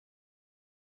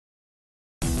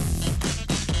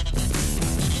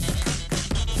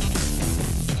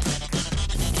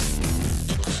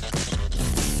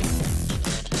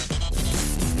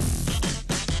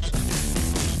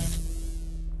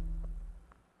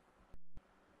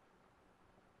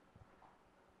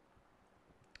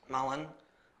Mullen,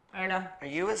 Erda. are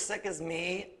you as sick as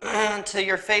me to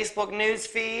your Facebook news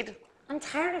feed? I'm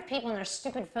tired of people and their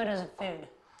stupid photos of food.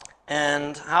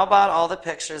 And how about all the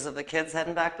pictures of the kids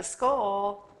heading back to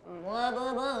school? Blah,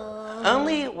 blah, blah.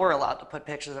 Only we're allowed to put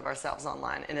pictures of ourselves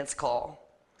online, and it's cool.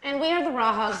 And we are the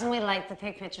Raw Hogs, and we like to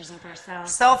take pictures of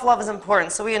ourselves. Self-love is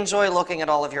important, so we enjoy looking at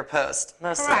all of your posts.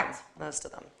 Correct. Most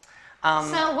of them.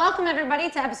 So welcome everybody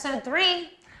to episode 3.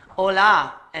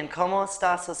 Hola, and ¿cómo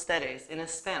estás ustedes? In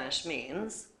Spanish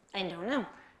means... I don't know.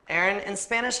 Aaron, in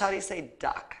Spanish, how do you say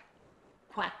duck?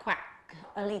 Quack, quack.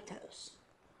 Alitos.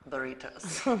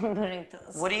 Burritos.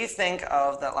 Burritos. What do you think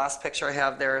of that last picture I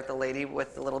have there, the lady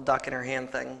with the little duck in her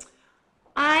hand thing?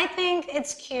 I think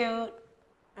it's cute.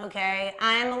 Okay,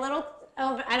 I'm a little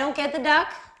over. I don't get the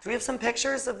duck. Do we have some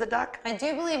pictures of the duck? I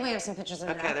do believe we have some pictures of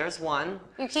the duck. Okay, there's one.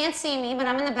 You can't see me, but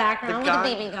I'm in the background with a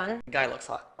BB gun. The guy looks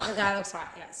hot. The guy looks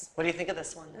hot, yes. What do you think of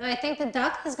this one? I think the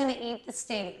duck is going to eat the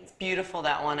stadium. It's beautiful,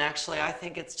 that one, actually. I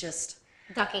think it's just...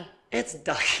 Ducky. It's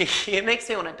ducky. It makes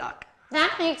me want to duck.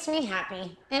 That makes me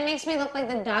happy. It makes me look like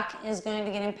the duck is going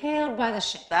to get impaled by the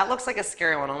ship. That looks like a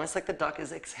scary one, almost like the duck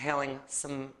is exhaling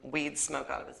some weed smoke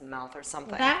out of his mouth or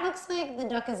something. That looks like the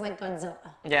duck is like Godzilla.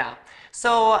 Yeah.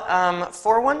 So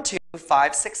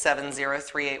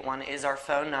 412-567-0381 is our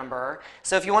phone number.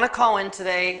 So if you want to call in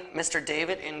today, Mr.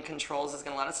 David in Controls is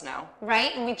going to let us know.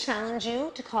 Right, and we challenge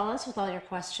you to call us with all your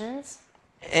questions.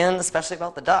 And especially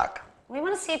about the duck. We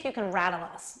want to see if you can rattle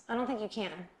us. I don't think you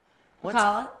can.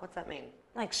 Call it. What's that mean?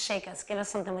 Like shake us, give us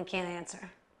something we can't answer.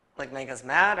 Like make us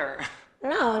mad or?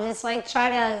 No, just like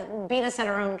try to beat us at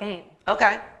our own game.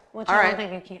 Okay. Which all I right. don't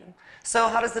think you can. So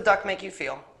how does the duck make you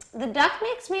feel? The duck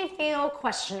makes me feel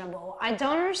questionable. I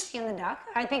don't understand the duck.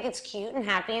 I think it's cute and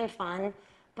happy and fun.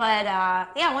 But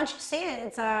yeah, once you see it,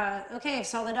 it's okay,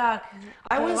 saw the duck.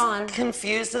 I move was on.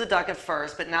 confused to the duck at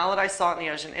first, but now that I saw it in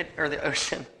the ocean, the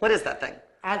ocean, what is that thing?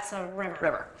 That's a river.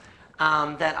 River.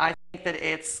 That I think that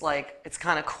it's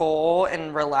kind of cool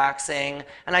and relaxing.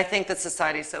 And I think that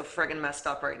society's so friggin' messed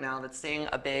up right now that seeing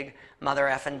a big mother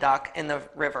effing duck in the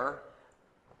river.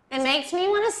 It makes me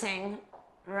want to sing,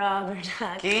 Rubber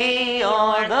Duck.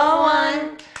 You're the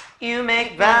one, you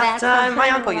make bath time. My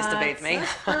uncle used to bathe me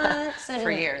for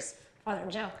years. Father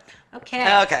Joe.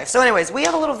 Okay. Okay, so anyways, we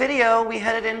have a little video. We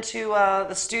headed into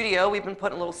the studio. We've been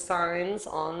putting little signs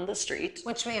on the street.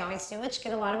 Which we always do, which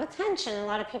get a lot of attention, a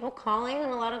lot of people calling,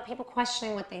 and a lot of people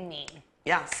questioning what they need.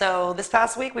 Yeah, so this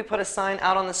past week we put a sign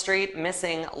out on the street,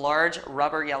 missing large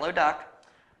rubber yellow duck.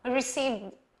 We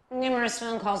received numerous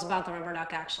phone calls about the rubber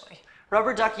duck, actually.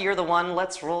 Rubber duck, you're the one.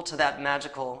 Let's roll to that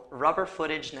magical rubber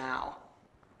footage now.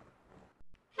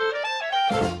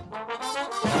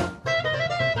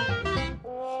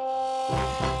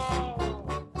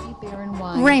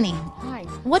 Rainy. Hi.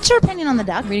 What's your opinion on the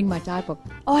duck? Reading my dive book.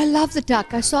 Oh, I love the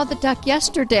duck. I saw the duck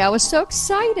yesterday. I was so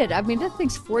excited. I mean, that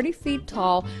thing's 40 feet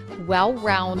tall,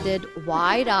 well-rounded,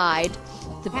 wide-eyed.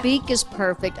 The beak is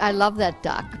perfect. I love that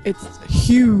duck. It's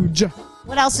huge.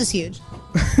 What else is huge?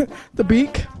 The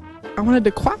beak. I wanted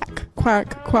to quack,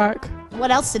 quack, quack.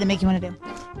 What else did it make you want to do?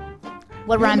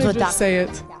 What rhymes with duck? Just say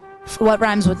it. What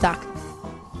rhymes with duck?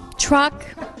 Truck.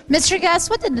 Mr. Gus,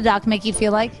 what did the duck make you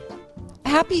feel like?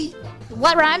 Happy.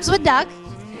 What rhymes with duck?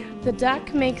 The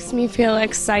duck makes me feel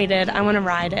excited. I want to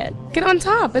ride it. Get on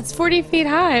top. It's 40 feet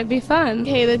high. It'd be fun.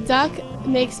 Okay, the duck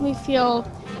makes me feel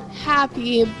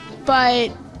happy,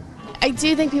 but I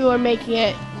do think people are making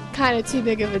it kind of too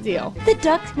big of a deal. The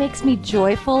duck makes me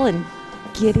joyful and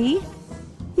giddy.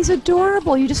 He's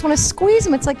adorable. You just want to squeeze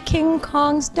him. It's like King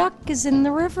Kong's duck is in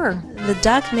the river. The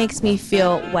duck makes me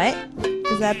feel wet.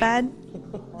 Is that bad?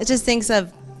 It just thinks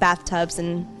of bathtubs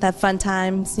and that fun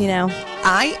times, you know.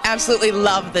 I absolutely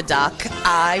love the duck.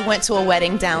 I went to a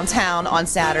wedding downtown on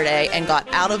Saturday and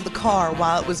got out of the car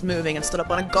while it was moving and stood up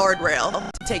on a guardrail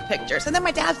to take pictures. And then my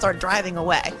dad started driving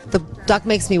away. The duck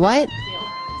makes me what?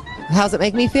 How does it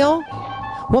make me feel?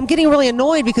 Well, I'm getting really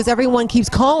annoyed because everyone keeps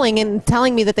calling and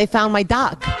telling me that they found my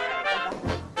duck.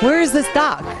 Where is this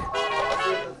duck?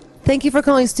 Thank you for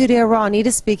calling Studio Raw.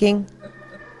 Anita speaking.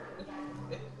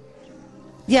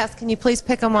 Yes, can you please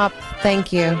pick them up?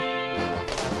 Thank you.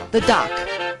 The duck.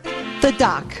 The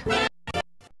duck.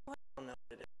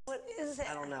 What is it?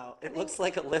 I don't know. It looks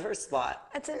like a liver spot.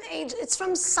 It's an age. It's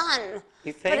from sun.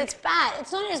 You think? But it's bad.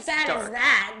 It's not as bad as dark.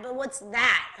 that. But what's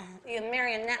that? You have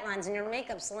marionette lines and your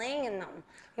makeup's laying in them.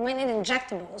 You might need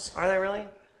injectables. Are they really?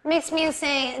 Makes me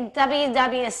say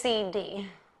WWCD.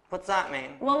 What's that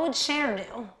mean? What would Cher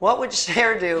do? What would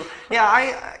Cher do?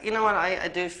 Yeah, you know what, I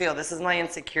do feel this is my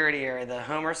insecurity area. The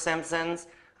Homer Simpsons.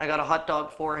 I got a hot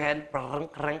dog forehead. I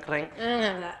don't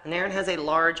have that. And Erin has a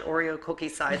large Oreo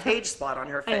cookie-sized age spot on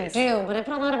her I face. do, but I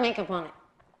put a lot of makeup on it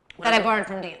that I borrowed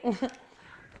from Dan.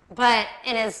 But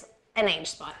it is an age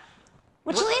spot.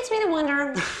 Which leads me to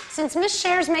wonder, since Miss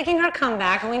Cher's making her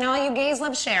comeback, and we know you gays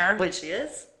love Cher. Wait, she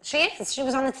is? She is. She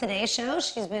was on the Today Show.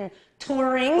 She's been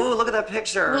touring. Ooh, look at that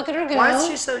picture. Look at her go. Why is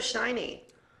she so shiny?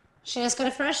 She just got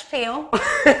a fresh peel.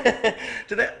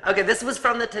 Okay, this was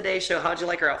from the Today Show. How'd you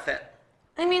like her outfit?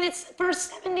 I mean, it's for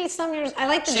 70-some years. I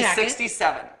like the She's jacket.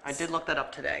 67. I did look that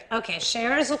up today. Okay,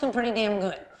 Cher is looking pretty damn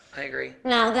good. I agree.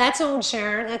 Now, that's old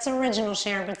Cher. That's original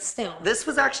Cher, but still. This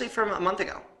was actually from a month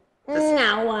ago.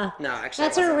 No. No, actually.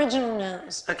 That's her original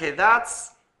nose. Okay,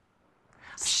 that's.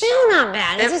 Still not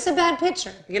bad. Is this a bad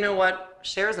picture? You know what?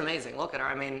 Cher is amazing. Look at her.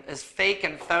 I mean, as fake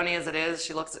and phony as it is,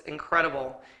 she looks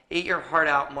incredible. Eat your heart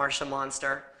out, Marsha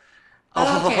Monster.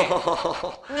 Okay.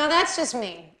 Oh. No, that's just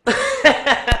me.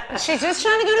 She's just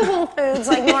trying to go to Whole Foods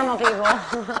like normal people.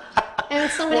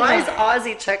 And somebody Why is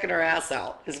Ozzy checking her ass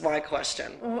out? Is my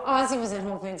question. Ozzy was at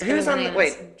Whole Foods. Who's on the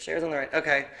bananas. wait? Cher's on the right.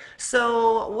 Okay.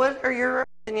 So, what are your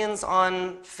opinions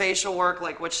on facial work,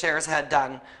 like what Cher's had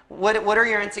done? What are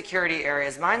your insecurity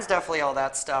areas? Mine's definitely all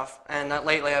that stuff. And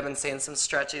lately, I've been seeing some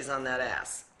stretchies on that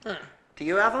ass. Do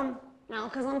you have them? No,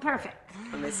 because I'm perfect.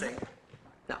 Let me see.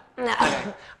 No. No.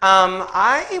 Okay.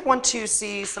 I want to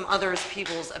see some other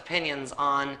people's opinions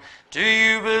on, do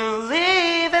you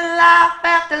believe in life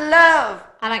after love?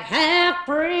 I like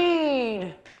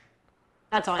half-breed.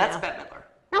 That's all I That's know. Bette Midler.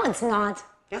 No, it's not.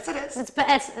 Yes, it is.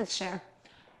 It's Cher.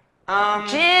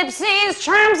 Gypsies,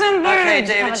 tramps, and birds. Okay, How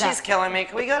David, about she's that? killing me.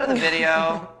 Can we go to the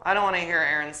video? I don't want to hear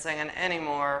Erin singing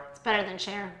anymore. It's better than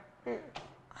Cher.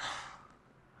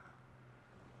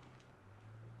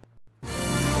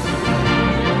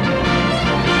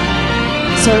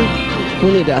 Sir,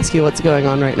 we need to ask you what's going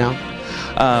on right now.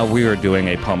 We are doing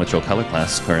a Paw Mitchell color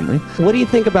class currently. What do you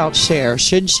think about Cher?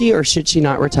 Should she or should she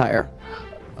not retire?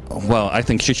 Well, I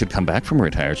think she should come back from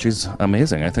retire. She's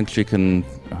amazing. I think she's going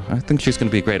to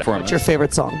be great. What's your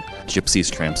favorite song?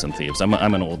 Gypsies, Tramps, and Thieves. I'm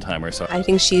an old timer, so. I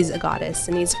think she's a goddess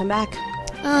and needs to come back.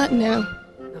 No.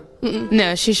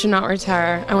 No, she should not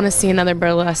retire. I want to see another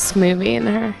burlesque movie in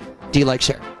her. Do you like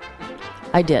Cher?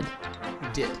 I did. You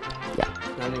did? Yeah.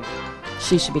 Not anymore.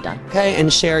 She should be done. Okay,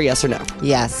 and Cher, yes or no?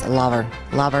 Yes, love her.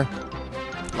 Love her.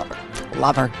 Love her.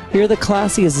 Love her. You're the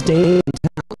classiest dame.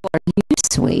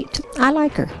 Sweet. I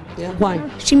like her. Yeah. Why?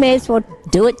 She may as well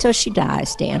do it till she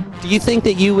dies, Dan. Do you think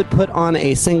that you would put on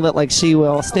a singlet like she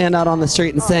will, stand out on the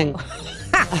street and sing?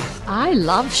 I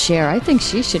love Cher. I think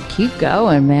she should keep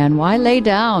going, man. Why lay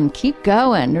down? Keep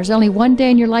going. There's only one day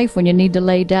in your life when you need to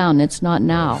lay down. It's not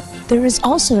now. There is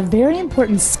also a very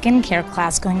important skincare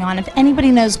class going on. If anybody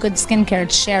knows good skincare,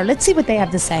 it's Cher. Let's see what they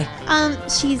have to say.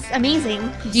 She's amazing.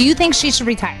 Do you think she should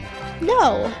retire?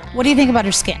 No. What do you think about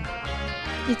her skin?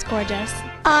 It's gorgeous.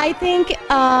 I think,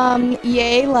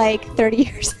 yay, like 30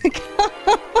 years ago.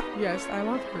 Yes, I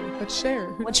love her. That's Cher.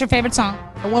 What's your favorite song?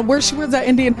 The one where she wears that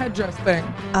Indian headdress thing.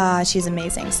 She's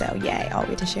amazing, so yay, I'll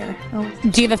be to share. Oh.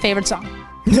 Do you have a favorite song?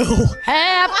 No.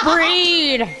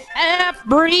 Half-breed!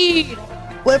 Half-breed!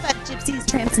 What about Gypsies,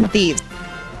 Tramps, and Thieves?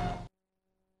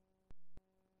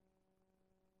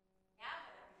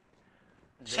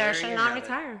 Cher should not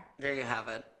retire. There you have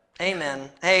it. Amen.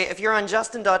 Hey, if you're on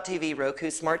Justin.tv, Roku,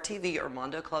 Smart TV, or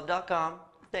MondoClub.com,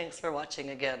 thanks for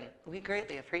watching again. We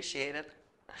greatly appreciate it.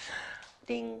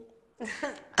 Ding.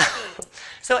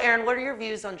 So, Erin, what are your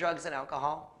views on drugs and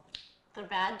alcohol? They're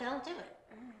bad, don't do it.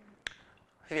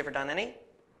 Have you ever done any?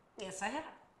 Yes, I have.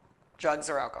 Drugs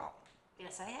or alcohol?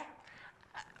 Yes, I have.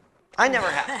 I never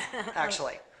have,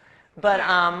 actually. But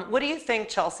what do you think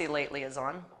Chelsea lately is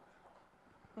on?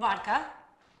 Vodka.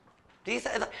 Do you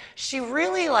she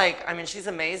really, like, I mean, she's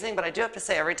amazing, but I do have to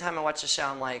say, every time I watch the show,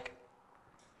 I'm like,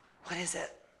 what is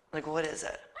it? Like, what is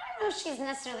it? I don't know if she's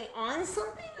necessarily on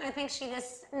something. I think she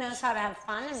just knows how to have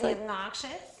fun and be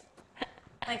obnoxious.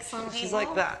 Like some people. She's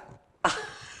like that.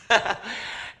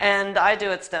 And I do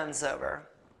it stone sober.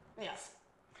 Yes.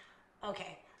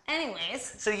 Okay.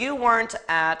 Anyways. So you weren't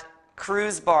at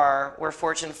Cruise Bar where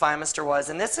Fortune Finester was,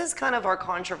 and this is kind of our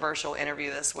controversial interview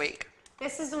this week.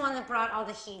 This is the one that brought all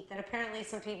the heat that apparently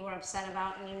some people are upset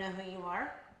about, and you know who you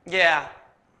are. Yeah.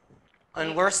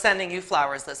 And we're sending you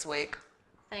flowers this week.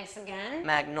 Thanks again.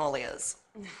 Magnolias.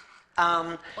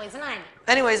 Poison ivy.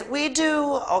 Anyways, we do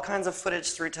all kinds of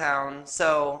footage through town,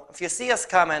 so if you see us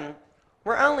coming,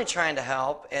 we're only trying to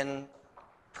help and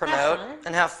promote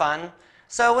and have fun.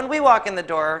 So when we walk in the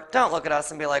door, don't look at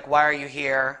us and be like, why are you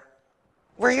here?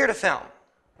 We're here to film.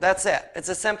 That's it. It's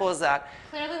as simple as that.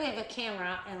 Clearly we have a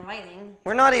camera and lighting.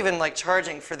 We're not even like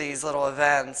charging for these little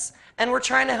events. And we're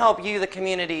trying to help you, the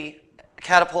community,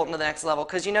 catapult into the next level,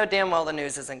 because you know damn well the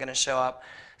news isn't going to show up.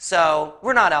 So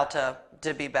we're not out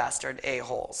to be bastard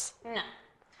a-holes. No.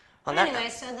 On But that anyway,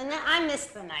 so I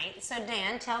missed the night. So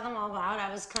Dan, tell them all about it.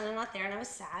 I was kind of not there and I was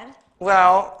sad.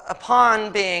 Well,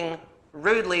 upon being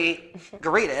rudely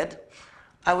greeted,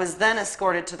 I was then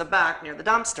escorted to the back near the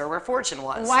dumpster where Fortune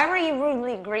was. Why were you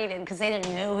rudely greeted? Because they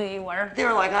didn't know who you were? They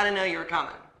were like, I didn't know you were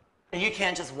coming. And you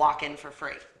can't just walk in for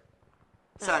free.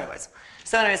 So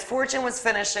anyways, Fortune was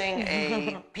finishing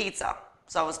a pizza.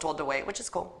 So I was told to wait, which is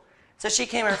cool. So she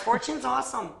came in. Fortune's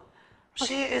awesome.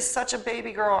 She is such a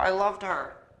baby girl. I loved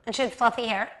her. And she had fluffy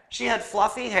hair? She had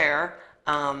fluffy hair.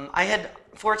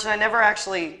 Fortune, I never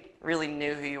actually really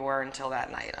knew who you were until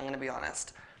that night, I'm going to be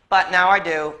honest. But now I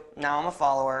do. Now I'm a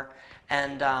follower.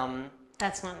 And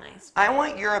that's not nice. I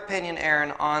want your opinion,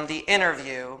 Erin, on the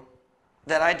interview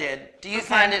that I did. Do you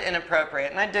find it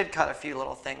inappropriate? And I did cut a few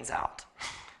little things out.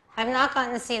 I've not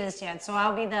gotten to see this yet, so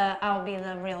I'll be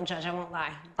the real judge. I won't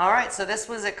lie. All right, so this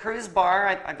was at Crew's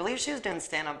Bar. I believe she was doing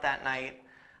stand-up that night.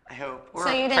 I hope. Or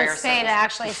so you didn't stay to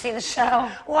actually see the show?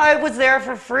 Well, I was there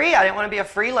for free. I didn't want to be a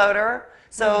freeloader.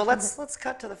 So let's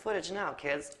cut to the footage now,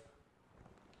 kids.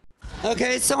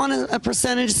 Okay, so on a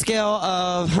percentage scale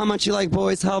of how much you like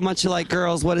boys, how much you like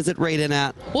girls, what is it rated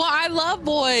at? Well, I love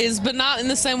boys, but not in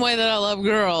the same way that I love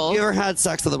girls. You ever had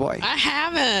sex with a boy? I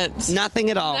haven't.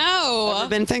 Nothing at all? No. Ever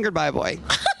been fingered by a boy?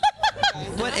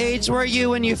 What age were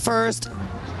you when you first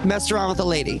messed around with a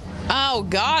lady? Oh,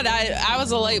 God, I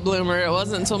was a late bloomer. It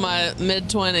wasn't until my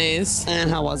mid-20s. And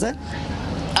how was it?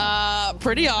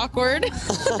 Pretty awkward.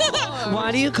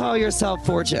 Why do you call yourself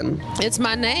Fortune? It's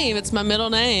my name. It's my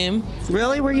middle name.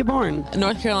 Really? Where are you born?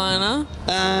 North Carolina.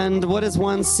 And what is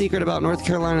one secret about North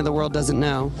Carolina the world doesn't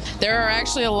know? There are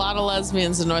actually a lot of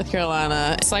lesbians in North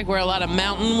Carolina. It's like where a lot of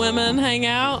mountain women hang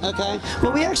out. Okay.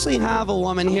 Well, we actually have a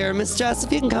woman here. Miss Jess,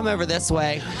 if you can come over this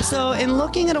way. So in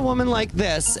looking at a woman like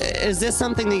this, is this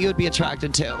something that you would be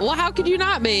attracted to? Well, how could you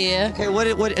not be? Okay,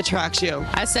 what attracts you?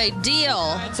 I say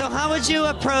deal. So how would you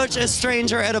approach a stranger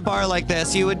at a bar like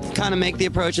this? You would kind of make the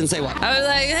approach and say what? I was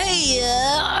like, hey,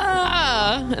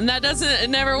 and that it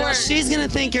never works. She's gonna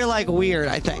think you're like weird,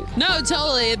 I think. No,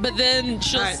 totally, but then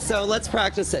she'll... All right, so let's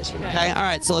practice it, okay? All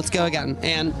right, so let's go again,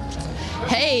 and...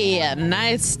 Hey,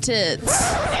 nice tits.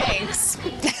 Thanks.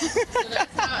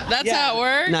 That's how it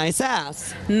works? Nice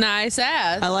ass. Nice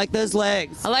ass. I like those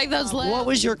legs. I like those legs. What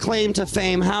was your claim to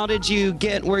fame? How did you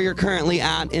get where you're currently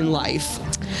at in life?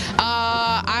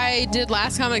 I did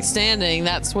Last Comic Standing.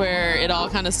 That's where it all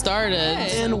kind of started.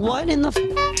 And what in the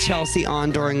Chelsea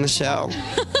on during the show?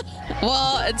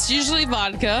 Well, it's usually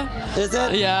vodka. Is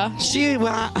it? Yeah. She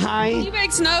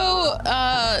makes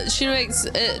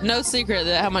it no secret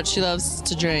that how much she loves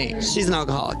to drink. She's an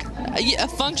alcoholic. A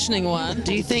functioning one.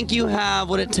 Do you think you have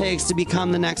what it takes to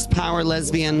become the next power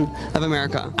lesbian of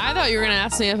America? I thought you were going to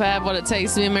ask me if I have what it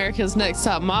takes to be America's next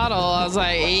top model. I was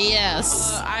like,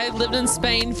 yes. I lived in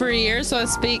Spain for a year, so I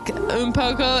speak un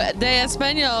poco de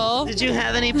español. Did you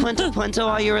have any punta punta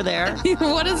while you were there?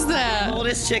 What is that?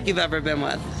 Oldest chick you've ever been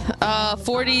with?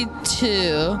 42.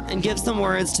 And give some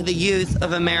words to the youth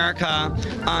of America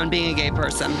on being a gay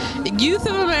person. Youth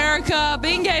of America,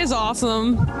 being gay is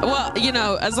awesome. Well, you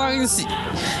know, as long as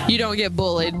you don't get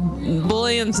bullied.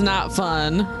 Bullying's not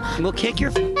fun. We'll kick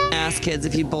your ass, kids,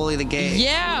 if you bully the gays.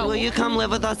 Yeah. Will you come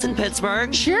live with us in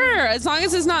Pittsburgh? Sure, as long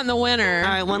as it's not in the winter. All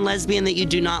right, one lesbian that you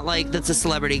do not like that's a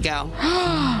celebrity, go.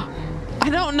 I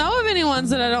don't know of any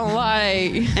ones that I don't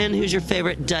like. And who's your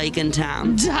favorite dyke in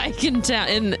town? Dyke in town,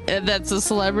 and that's a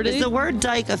celebrity? Is the word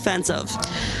dyke offensive?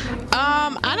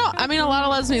 I mean, a lot of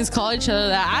lesbians call each other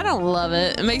that. I don't love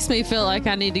it. It makes me feel like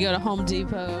I need to go to Home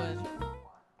Depot and...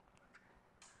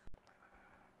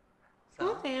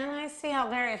 Okay, and I see how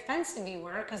very offensive you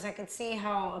were, because I could see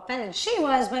how offended she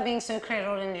was by being so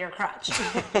cradled into your crotch.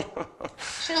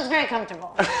 She was very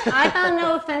comfortable. I found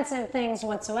no offensive things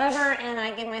whatsoever, and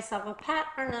I give myself a pat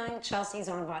for knowing Chelsea's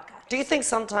on vodka. Do you think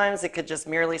sometimes it could just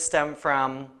merely stem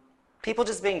from people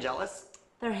just being jealous?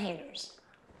 They're haters.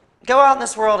 Go out in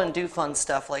this world and do fun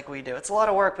stuff like we do. It's a lot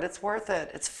of work, but it's worth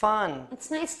it. It's fun. It's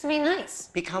nice to be nice.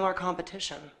 Become our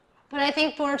competition. But I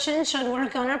think Fortune should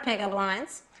work on her pickup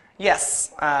lines.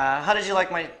 Yes. How did you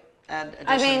like my additions?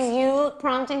 I mean, you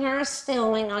prompting her still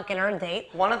might not get her a date.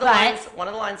 One of the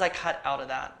lines I cut out of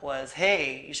that was,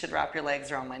 "Hey, you should wrap your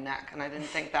legs around my neck," and I didn't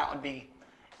think that would be.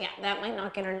 Yeah, that might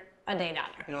not get her a date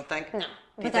either. You don't think? No, Do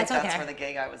but you that's think okay. that's where the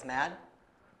gay guy was mad?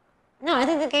 No, I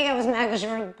think the gay guy was mad because you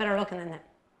were better looking than him.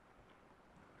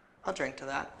 I'll drink to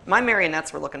that. My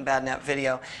marionettes were looking bad in that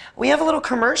video. We have a little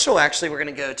commercial actually we're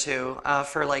going to go to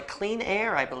for like clean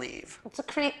air, I believe. It's a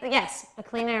clean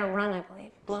air run, I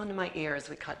believe. Blow into my ear as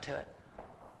we cut to it.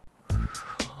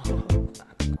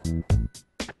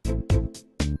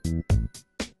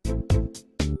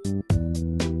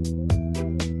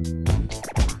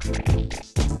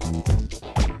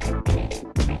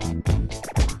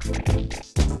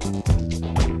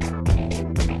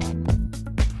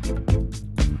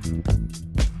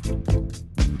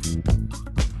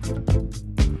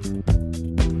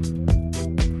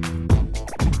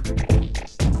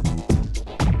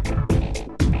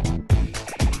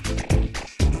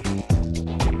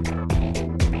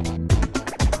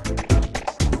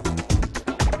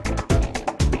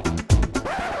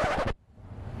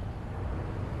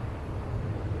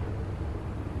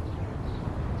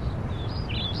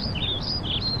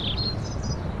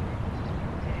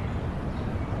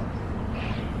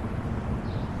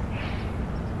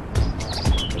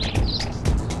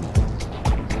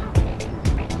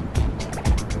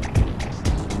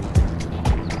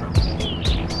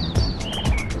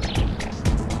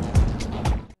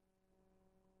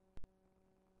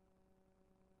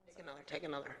 Take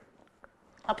another.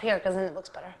 Up here, because then it looks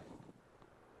better.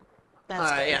 That's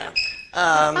good. Yeah.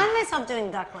 I find myself doing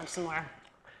duck lips more.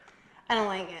 I don't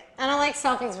like it. I don't like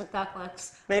selfies with duck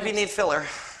lips. Maybe you need filler.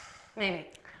 Maybe.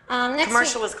 Next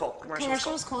Commercial week- was cool.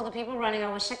 Commercial was cool. The people running,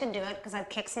 I wish I could do it because I've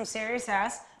kicked some serious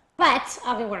ass. But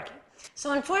I'll be working.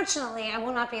 So unfortunately, I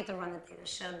will not be at the run that they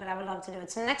just showed, but I would love to do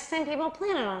it. So next time, people,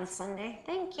 plan it on a Sunday.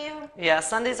 Thank you. Yeah,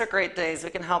 Sundays are great days. We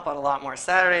can help out a lot more.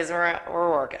 Saturdays, we're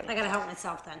working. I gotta help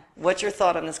myself then. What's your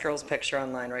thought on this girl's picture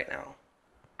online right now?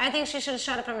 I think she should have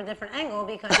shot it from a different angle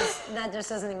because that just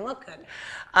doesn't even look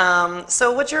good.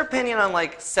 So what's your opinion on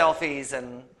like selfies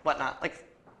and whatnot? Like,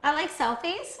 I like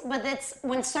selfies, but it's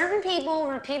when certain people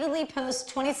repeatedly post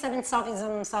 27 selfies of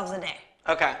themselves a day.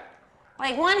 okay.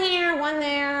 Like one here, one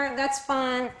there, that's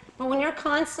fun. But when you're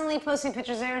constantly posting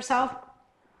pictures of yourself,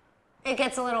 it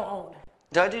gets a little old.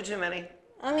 Do I do too many?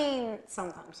 I mean,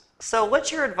 sometimes. So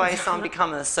what's your advice on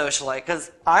becoming a socialite?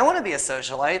 Because I want to be a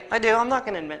socialite. I do. I'm not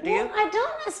going to admit. Do you? Well,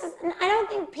 I don't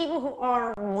think people who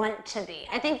are want to be.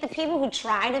 I think the people who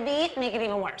try to be make it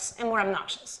even worse and more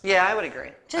obnoxious. Yeah, I would agree.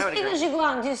 Just I would because agree. you go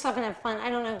out and do stuff and have fun, I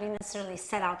don't know if you necessarily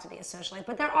set out to be a socialite,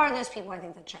 but there are those people I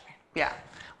think that try. Yeah.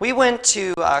 We went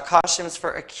to Costumes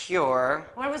for a Cure.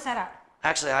 Where was that at?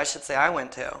 Actually, I should say I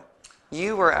went to.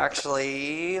 You were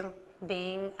actually...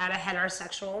 Being at a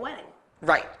heterosexual wedding.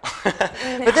 Right.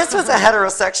 But this was a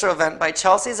heterosexual event by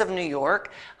Chelsea's of New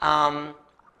York. I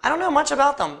don't know much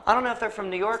about them. I don't know if they're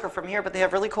from New York or from here, but they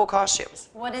have really cool costumes.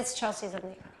 What is Chelsea's of New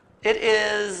York? It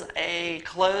is a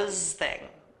clothes thing.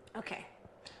 Okay.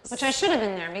 Which I should have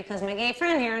been there because my gay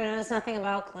friend here knows nothing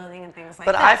about clothing and things like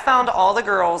But that. I found all the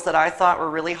girls that I thought were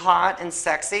really hot and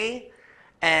sexy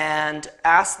and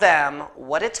asked them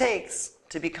what it takes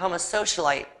to become a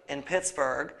socialite in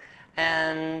Pittsburgh.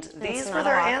 And these were not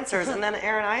their a lot. answers. And then,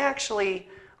 Erin, I actually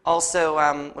also,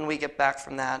 when we get back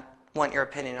from that, want your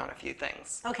opinion on a few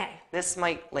things. Okay. This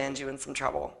might land you in some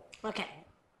trouble. Okay.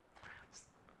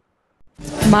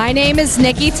 My name is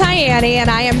Nikki Tiani, and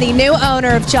I am the new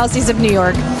owner of Chelsea's of New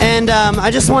York. And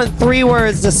I just want 3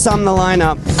 words to sum the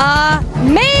lineup.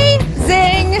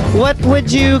 Amazing! What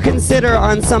would you consider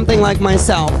on something like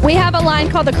myself? We have a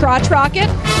line called the Crotch Rocket.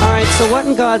 All right, so what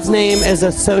in God's name is a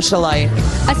socialite?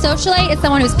 A socialite is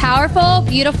someone who's powerful,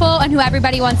 beautiful, and who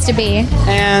everybody wants to be.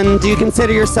 And do you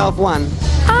consider yourself one?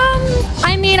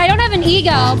 I mean, I don't have an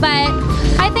ego, but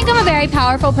I think I'm a very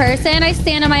powerful person. I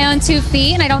stand on my own 2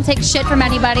 feet, and I don't take shit from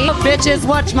anybody. Bitches,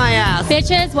 watch my ass.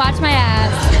 Bitches, watch my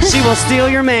ass. She will steal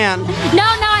your man. No,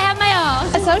 I have my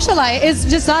own. A socialite is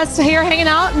just us here hanging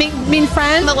out, meeting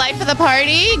friends. The life of the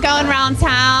party, going around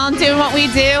town, doing what we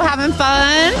do, having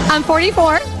fun. I'm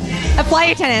 44, a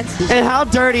flight attendant. And how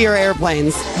dirty are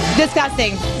airplanes?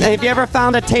 Disgusting. Have you ever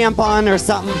found a tampon or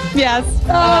something? Yes.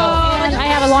 And I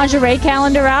have a lingerie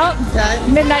calendar out,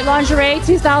 Midnight Lingerie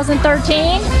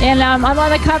 2013, and I'm on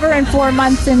the cover and 4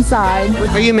 months inside.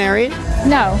 Are you married?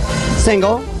 No.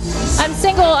 Single? I'm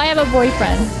single, I have a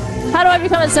boyfriend. How do I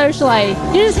become a socialite?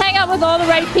 You just hang out with all the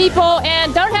right people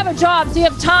and don't have a job so you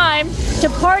have time to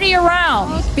party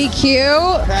around. Be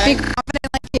cute, be confident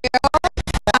like you, talk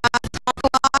a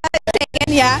lot,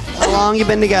 taken, yeah. How long you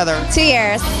been together? 2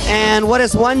 years. And what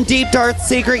is one deep dark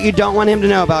secret you don't want him to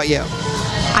know about you?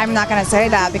 I'm not going to say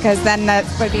that because then that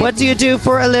would be... What do you do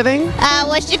for a living?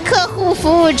 我是客户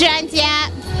服务专家.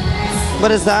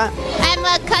 What is that? I'm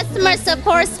a customer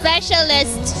support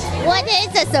specialist. What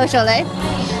is a socialite?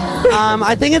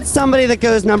 I think it's somebody that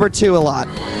goes number 2 a lot.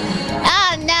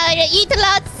 Oh no, eat a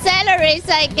lot of celeries,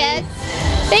 I guess.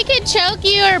 They could choke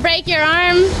you or break your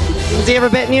arm. Has he ever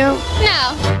bitten you?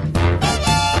 No.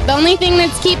 The only thing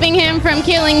that's keeping him from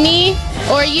killing me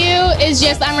or you is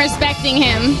just I'm respecting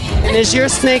him. And is your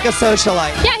snake a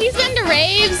socialite? Yeah, he's been to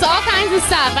raves, all kinds of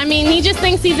stuff. I mean, he just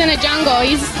thinks he's in a jungle.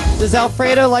 Does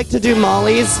Alfredo like to do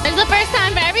mollies? It's the first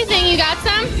time for everything. You got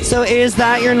some? So is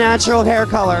that your natural hair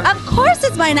color? Of course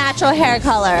it's my natural hair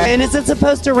color. And is it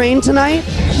supposed to rain tonight?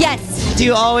 Yes. Do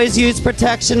you always use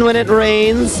protection when it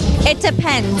rains? It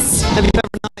depends. Have you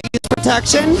ever not used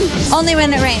protection? Only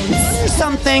when it rains. There's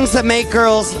some things that make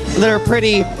girls that are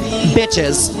pretty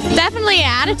bitches. Definitely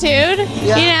attitude,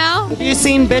 Yeah. you know? Have you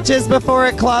seen bitches before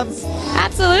at clubs?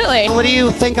 Absolutely. What do you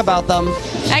think about them?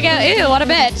 I go, ew, what a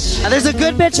bitch. There's a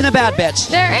good bitch and a bad bitch.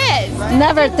 There is.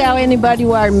 Never tell anybody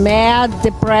you are mad,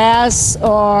 depressed,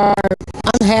 or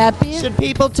unhappy. Should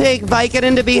people take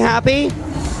Vicodin to be happy?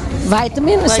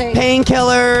 Vitamin? Like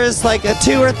painkillers, like a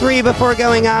 2 or 3 before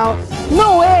going out?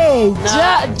 No way.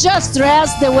 Just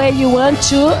dress the way you want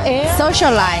to and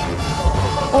social life.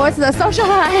 What's the social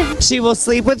life? She will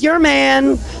sleep with your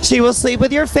man. She will sleep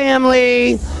with your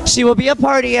family. She will be a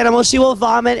party animal. She will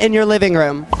vomit in your living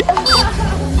room.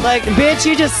 Like, bitch,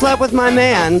 you just slept with my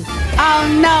man.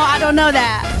 Oh, no, I don't know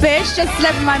that. Bitch, just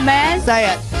slept with my man?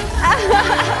 Say it.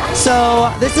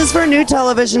 So, this is for a new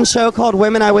television show called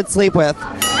Women I Would Sleep With.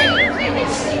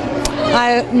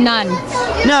 None.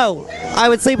 No, I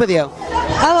would sleep with you.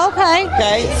 Oh, okay.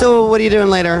 Okay, so what are you doing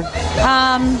later?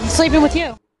 Sleeping with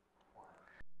you.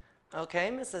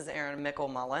 Okay, Mrs. Erin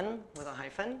Mickle-Mullen with a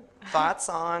hyphen. Thoughts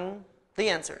on the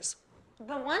answers?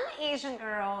 The one Asian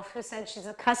girl who said she's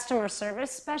a customer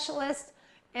service specialist,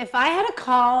 if I had a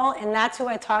call and that's who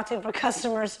I talked to for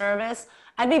customer service,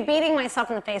 I'd be beating myself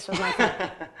in the face with my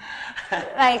phone.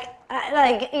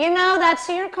 You know, that's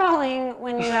who you're calling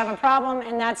when you have a problem,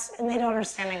 and they don't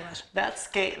understand English.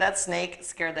 That snake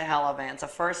scared the hell out of me. It's the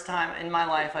first time in my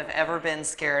life I've ever been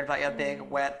scared by a big,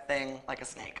 wet thing like a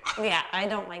snake. Yeah, I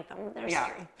don't like them. They're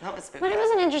scary. That was spooky. But it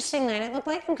was an interesting night. It looked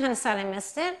like I'm kind of sad I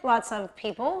missed it. Lots of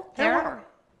people there. There were.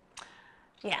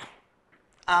 Yeah.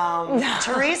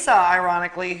 Teresa,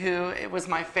 ironically, who it was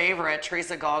my favorite,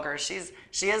 Teresa Gallagher, she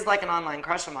is like an online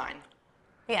crush of mine.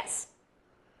 Yes.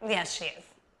 Yes, she is.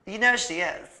 You know she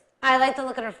is. I like to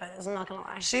look at her photos, I'm not going to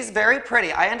lie. She's very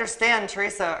pretty. I understand,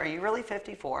 Teresa, are you really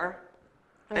 54?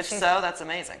 If so, that's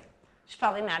amazing. She's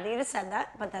probably mad that you just said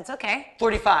that, but that's okay.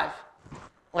 45.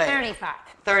 Wait. 35.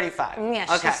 35. Yes,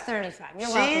 okay. she's 35. You're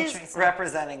welcome, Teresa. She's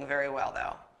representing very well,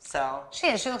 though. So. She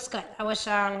is. She looks good. I wish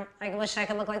I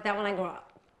could look like that when I grow up.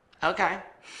 Okay.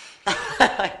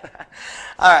 I like that.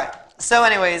 All right. So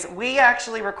anyways, we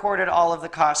actually recorded all of the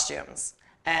costumes.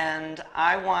 And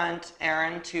I want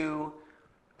Erin to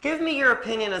give me your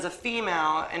opinion as a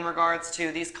female in regards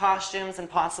to these costumes and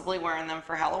possibly wearing them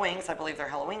for Halloween, because I believe they're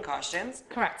Halloween costumes.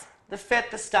 Correct. The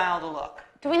fit, the style, the look.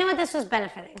 Do we know what this was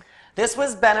benefiting? This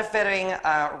was benefiting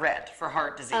Red for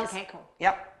heart disease. Okay, cool.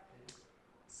 Yep.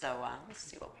 So let's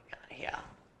see what we got here.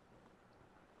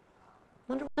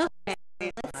 Okay.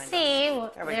 Let's see.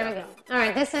 There we go. All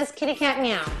right, this says Kitty Cat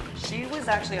Meow. She was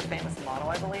actually a famous model,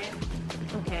 I believe.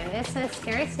 Okay, this says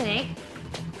Scary Snake.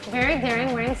 Very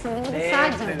daring, wearing something with the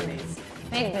sides open.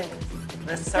 Big booties.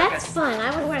 The circus. That's fun.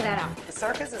 I would wear that outfit. The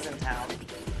circus is in town.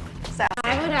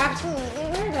 I would absolutely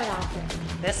wear that outfit.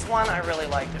 This one I really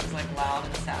liked. It was like loud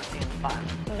and sassy and fun.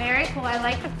 Very cool. I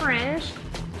like the fringe.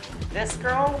 This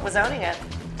girl was owning it.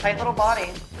 Tight little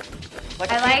body.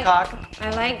 Like a peacock. I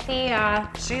like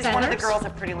the She's feathers. one of the girls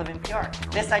at Pretty Living PR.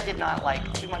 This I did not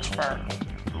like. Too much fur.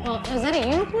 Well, was that a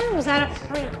unicorn? Was that a...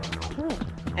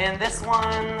 And this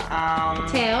one...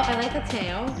 tail. I like the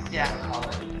tail. Yeah.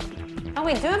 Oh,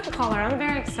 we do have the collar. I'm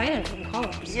very excited for the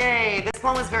collars. Yay. This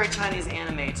one was very Chinese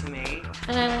anime to me.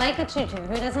 And I like a tutu.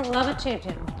 Who doesn't love a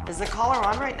tutu? Is the collar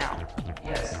on right now?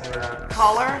 Yes, they're on.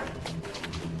 Collar?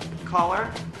 Collar?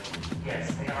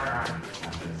 Yes, they are on.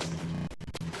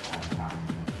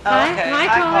 Hi, okay. hi,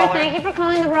 caller. Thank you for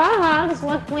calling the Raw Hogs.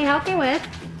 What can we help you with?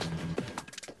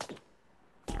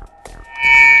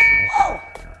 Whoa!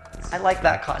 I like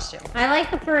that costume. I like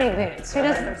the furry boots. Who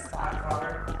doesn't?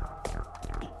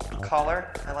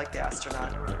 Collar? I like the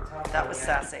astronaut. That was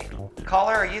sassy.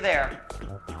 Collar, are you there?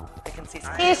 I can see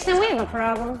some. Houston, we have a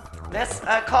problem. This,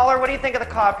 Collar, what do you think of the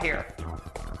cop here?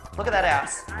 Look at that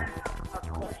ass.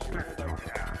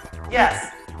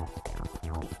 Yes.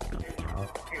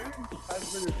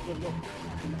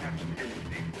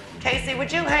 Casey,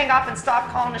 would you hang up and stop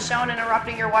calling the show and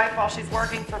interrupting your wife while she's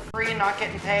working for free and not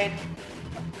getting paid?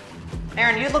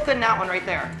 Erin, you look good in that one right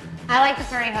there. I like the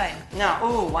furry hood. No,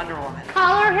 ooh, Wonder Woman.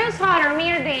 Caller, who's hotter,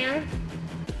 me or Dan?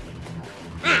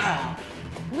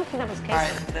 Okay, that was All case.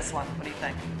 right, this one. What do you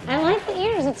think? I like the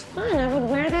ears. It's fun. I would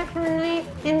wear that for a night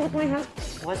in with my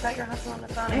husband. Was that your husband on the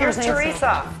phone? I Here's don't think so.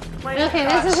 Teresa. My Okay,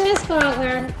 gosh. this is Miss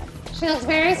Faulkner. She looks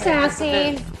very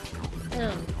sassy.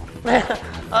 No.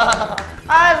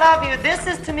 I love you. This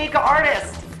is Tamika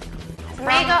Artist.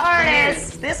 Tamika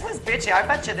Artist. This was bitchy. I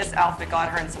bet you this outfit got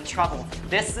her in some trouble.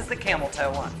 This is the camel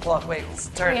toe one. Look, wait,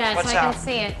 turn. Yes, Watch I out. can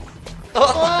see it.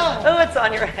 Oh, it's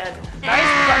on your head.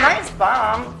 Nice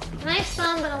bomb. Nice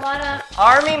bum, but a lot of...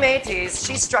 Army Mateys,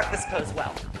 she struck this pose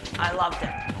well. I loved it.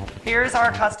 Here's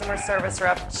our customer service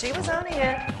rep. She was owning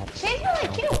it. She's really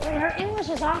cute, but her English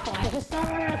is awful. I just don't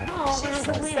want her to call. She's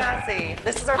so sassy.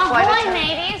 This is our flight Ahoy, attendant.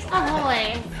 mateys.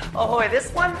 Ahoy. Ahoy.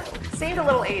 This one seemed a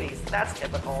little 80s. That's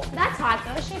typical. That's hot,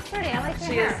 though. She's pretty. I like her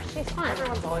She hair. is. She's fun.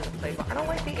 Everyone's always a playboy. I don't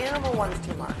like the animal ones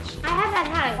too much. I have that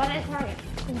hat. I bought it at Target.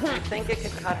 I think it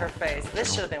could cut her face.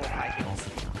 This should have been with high heels.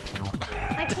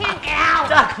 I can't get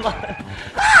out. Come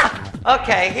on.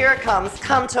 Okay, here it comes.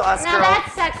 Come to us, Now girl.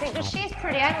 that's sexy, because she's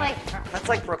pretty. I like her. That's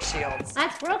like Brooke Shields.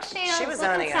 That's Brooke Shields. She was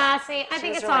looking owning it. sassy. I She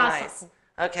think was it's really awesome.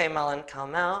 nice. Okay, Mullen,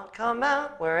 come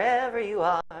out, wherever you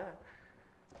are.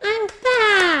 I'm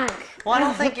back. Well, I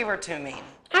don't think you were too mean.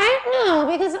 I don't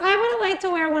know, because I would have liked to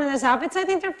wear one of those outfits. I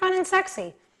think they're fun and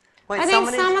sexy. Wait, I think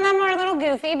some of them are a little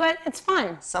goofy, but it's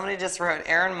fun. Somebody just wrote,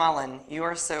 Aaron Mullen, you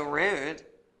are so rude.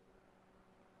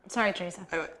 Sorry, Teresa.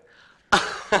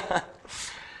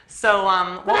 So,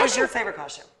 what was your favorite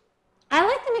costume? I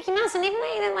like the Mickey Mouse, and even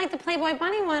though you didn't like the Playboy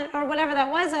Bunny one or whatever that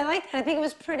was, I liked it. I think it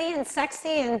was pretty and sexy,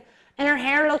 and her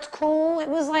hair looked cool. It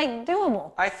was like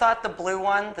doable. I thought the blue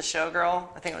one, the showgirl,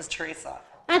 I think it was Teresa.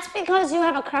 That's because you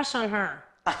have a crush on her.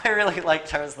 I really liked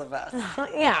hers the best.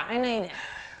 Yeah, I know you did.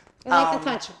 You like to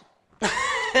touch her.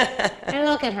 And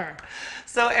look at her.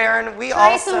 So, Aaron, we Teresa,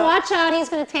 also... watch out. He's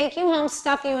going to take you home,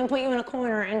 stuff you, and put you in a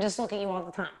corner and just look at you all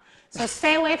the time. So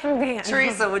stay away from Dan.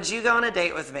 Teresa, would you go on a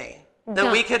date with me? That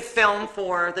Don't. we could film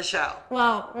for the show?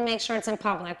 Well, make sure it's in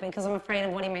public because I'm afraid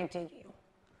of what he might do to you.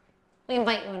 We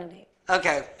invite you on a date.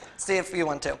 Okay, see if you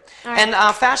want to. right.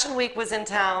 And Fashion Week was in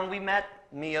town. We met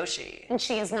Miyoshi. And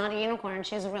she is not a unicorn.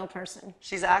 She's a real person.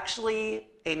 She's actually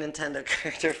a Nintendo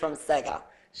character from Sega.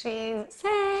 She's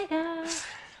Sega.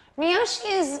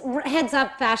 Miyoshi heads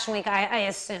up Fashion Week, I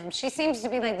assume. She seems to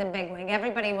be like the bigwig.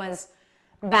 Everybody was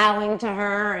bowing to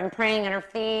her and praying at her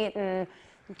feet and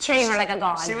treating her like a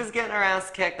god. She was getting her ass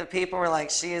kicked. The people were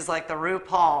like, she is like the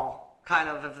RuPaul kind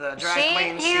of the drag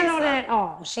queen. She handled it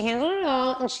all. She handled it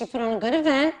all, and she put on a good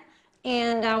event.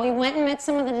 And we went and met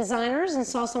some of the designers and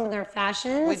saw some of their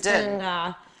fashions. We did.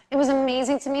 And it was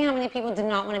amazing to me how many people did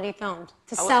not want to be filmed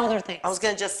to sell their things. I was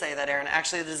going to just say that, Aaron.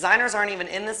 Actually, the designers aren't even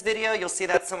in this video. You'll see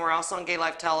that somewhere else on Gay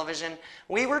Life Television.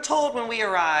 We were told when we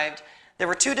arrived, there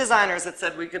were 2 designers that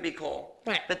said we could be cool.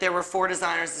 Right. But there were 4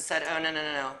 designers that said, oh,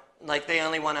 no. Like, they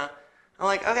only want to... I'm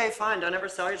like, okay, fine. Don't ever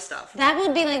sell your stuff. That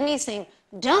would be like me saying,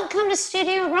 don't come to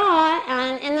Studio Raw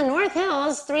in the North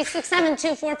Hills,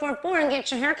 367-2444, and get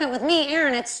your haircut with me,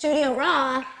 Aaron, at Studio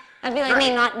Raw. I'd be like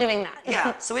me not doing that.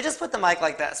 Yeah, so we just put the mic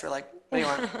like this. We're like, what do you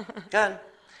want? Good.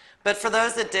 But for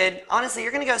those that did, honestly,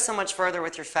 you're going to go so much further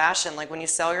with your fashion. Like when you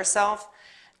sell yourself,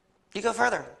 you go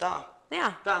further. Duh.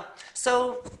 Yeah. Duh.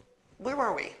 So where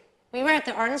were we? We were at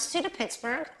the Art Institute of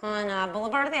Pittsburgh on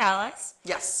Boulevard of the Allies.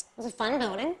 Yes. It was a fun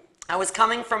building. I was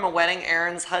coming from a wedding.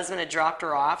 Aaron's husband had dropped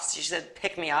her off. She said,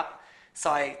 pick me up.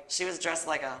 So she was dressed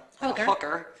like a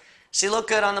hooker. She looked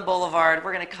good on the boulevard.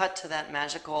 We're going to cut to that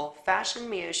magical fashion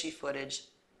Miyoshi footage.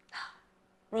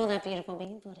 Roll that beautiful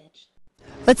bean footage.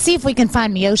 Let's see if we can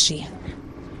find Miyoshi.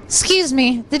 Excuse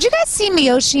me, did you guys see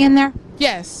Miyoshi in there?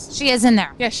 Yes. She is in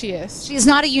there. Yes, she is. She's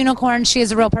not a unicorn, she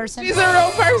is a real person. She's a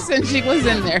real person. She was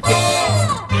in there.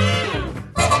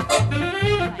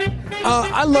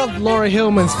 I love Laura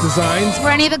Hillman's designs. Were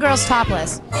any of the girls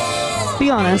topless? Be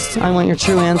honest, I want your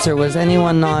true answer. Was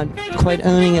anyone not quite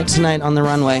owning it tonight on the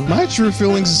runway? My true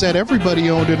feelings is that everybody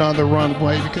owned it on the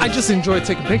runway. Because I just enjoy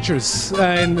taking pictures,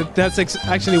 and that's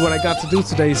actually what I got to do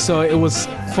today, so it was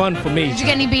fun for me. Did you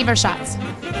get any beaver shots?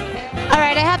 All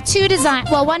right, I have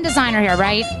one designer here,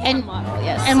 right? And one model,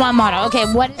 yes. And one model. Okay,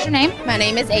 what is your name? My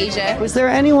name is Asia. Was there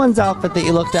anyone's outfit that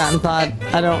you looked at and thought,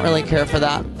 I don't really care for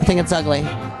that? I think it's ugly.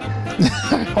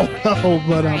 Oh,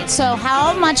 but So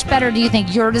how much better do you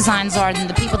think your designs are than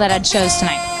the people that had shows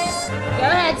tonight? Go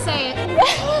ahead, say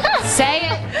it. Say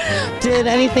it. Did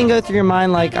anything go through your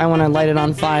mind like, I want to light it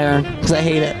on fire because I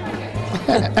hate it?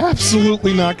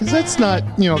 absolutely not, because that's not,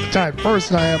 the type of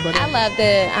person I am. But I love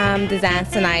the designs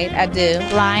tonight. I do.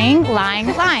 Lying.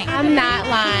 I'm not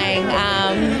lying.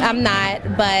 I'm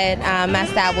not, but my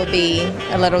style will be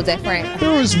a little different.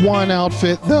 there was one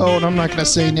outfit, though, and I'm not going to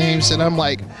say names, and I'm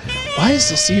like, Why is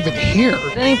this even here?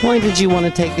 At any point did you want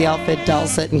to take the outfit,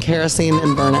 douse it in kerosene,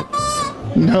 and burn it?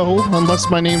 No, unless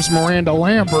my name's Miranda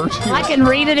Lambert. I can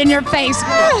read it in your face.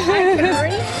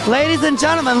 Ladies and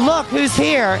gentlemen, look who's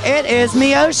here. It is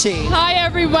Miyoshi. Hi,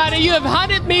 everybody. You have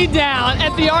hunted me down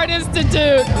at the Art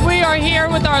Institute. We are here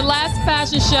with our last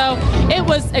fashion show. It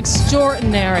was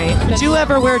extraordinary. Did you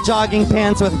ever wear jogging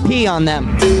pants with pee on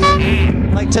them?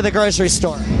 Like to the grocery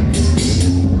store?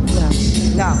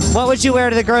 No. What would you wear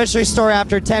to the grocery store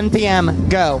after 10 p.m.?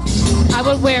 Go. I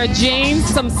would wear jeans,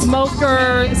 some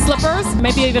smoker slippers,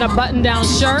 maybe even a button-down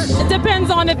shirt. It depends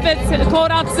on if it's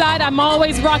cold outside. I'm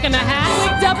always rocking a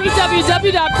hat.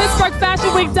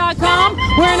 www.pittsburghfashionweek.com.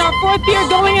 We're in our 4th year,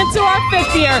 going into our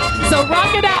 5th year. So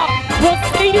rock it out. We'll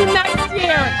see you next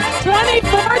year,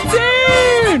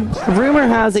 2014. Rumor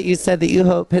has it you said that you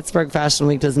hope Pittsburgh Fashion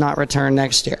Week does not return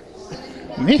next year.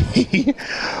 Me?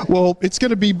 Well, it's going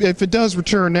to be, if it does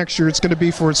return next year, it's going to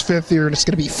be for its 5th year, and it's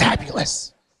going to be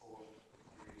fabulous.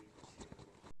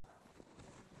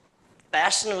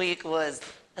 Fashion Week was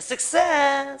a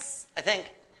success, I think.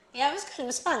 Yeah, it was good. It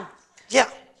was fun. Yeah.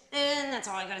 And that's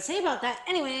all I got to say about that.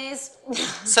 Anyways.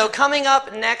 So coming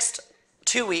up next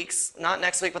 2 weeks, not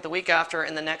next week, but the week after,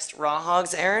 in the next Raw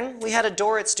Hogs, Aaron, we had a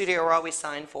door at Studio Raw we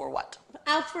signed for what?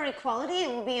 Out for Equality. It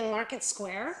will be in Market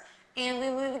Square. And we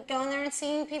would go in there and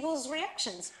see people's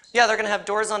reactions. Yeah, they're going to have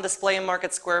doors on display in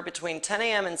Market Square between 10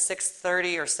 a.m. and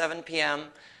 6:30 or 7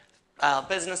 p.m.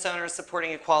 Business owners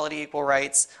supporting equality, equal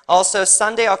rights. Also,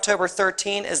 Sunday, October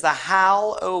 13 is the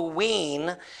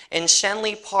Halloween in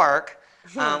Shenley Park,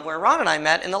 where Ron and I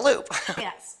met in the Loop.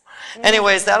 Yes.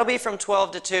 Anyways, that'll be from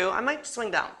 12 to 2. I might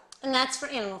swing down. And that's for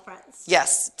animal friends.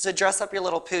 Yes, to dress up your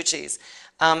little poochies.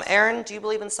 Aaron, do you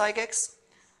believe in psychics?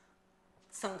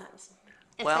 Sometimes.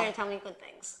 It's Well, there to tell me good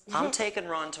things. I'm taking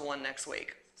Ron to one next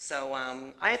week. So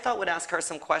I thought we'd ask her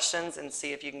some questions and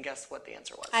see if you can guess what the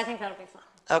answer was. I think that'll be fun.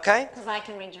 Okay? Because I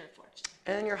can read your fortune.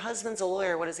 And your husband's a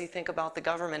lawyer. What does he think about the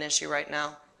government issue right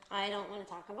now? I don't want to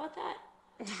talk about that.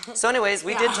 So anyways,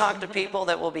 we did talk to people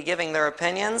that will be giving their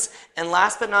opinions. And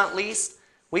last but not least,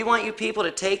 we want you people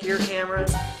to take your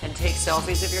cameras and take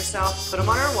selfies of yourself, put them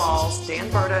on our walls, Dan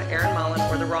Berta, Aaron Mullen,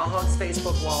 or the Raw Hogs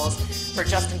Facebook walls. For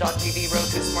Justin.tv,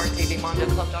 Roku, Smart TV,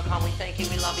 MondoClub.com, we thank you,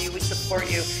 we love you, we support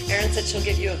you. Aaron said she'll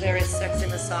give you a very sexy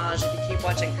massage if you keep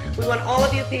watching. We want all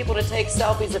of you people to take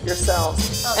selfies of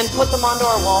yourselves and put them onto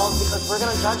our walls because we're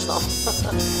going to judge them.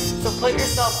 So put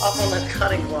yourself up on the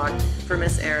cutting block for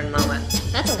Miss Aaron Mullen.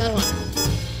 That's a good one.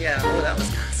 Yeah, oh, that was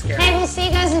kind of scary. Hey, we'll see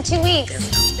you guys in 2 weeks.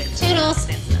 Toodles.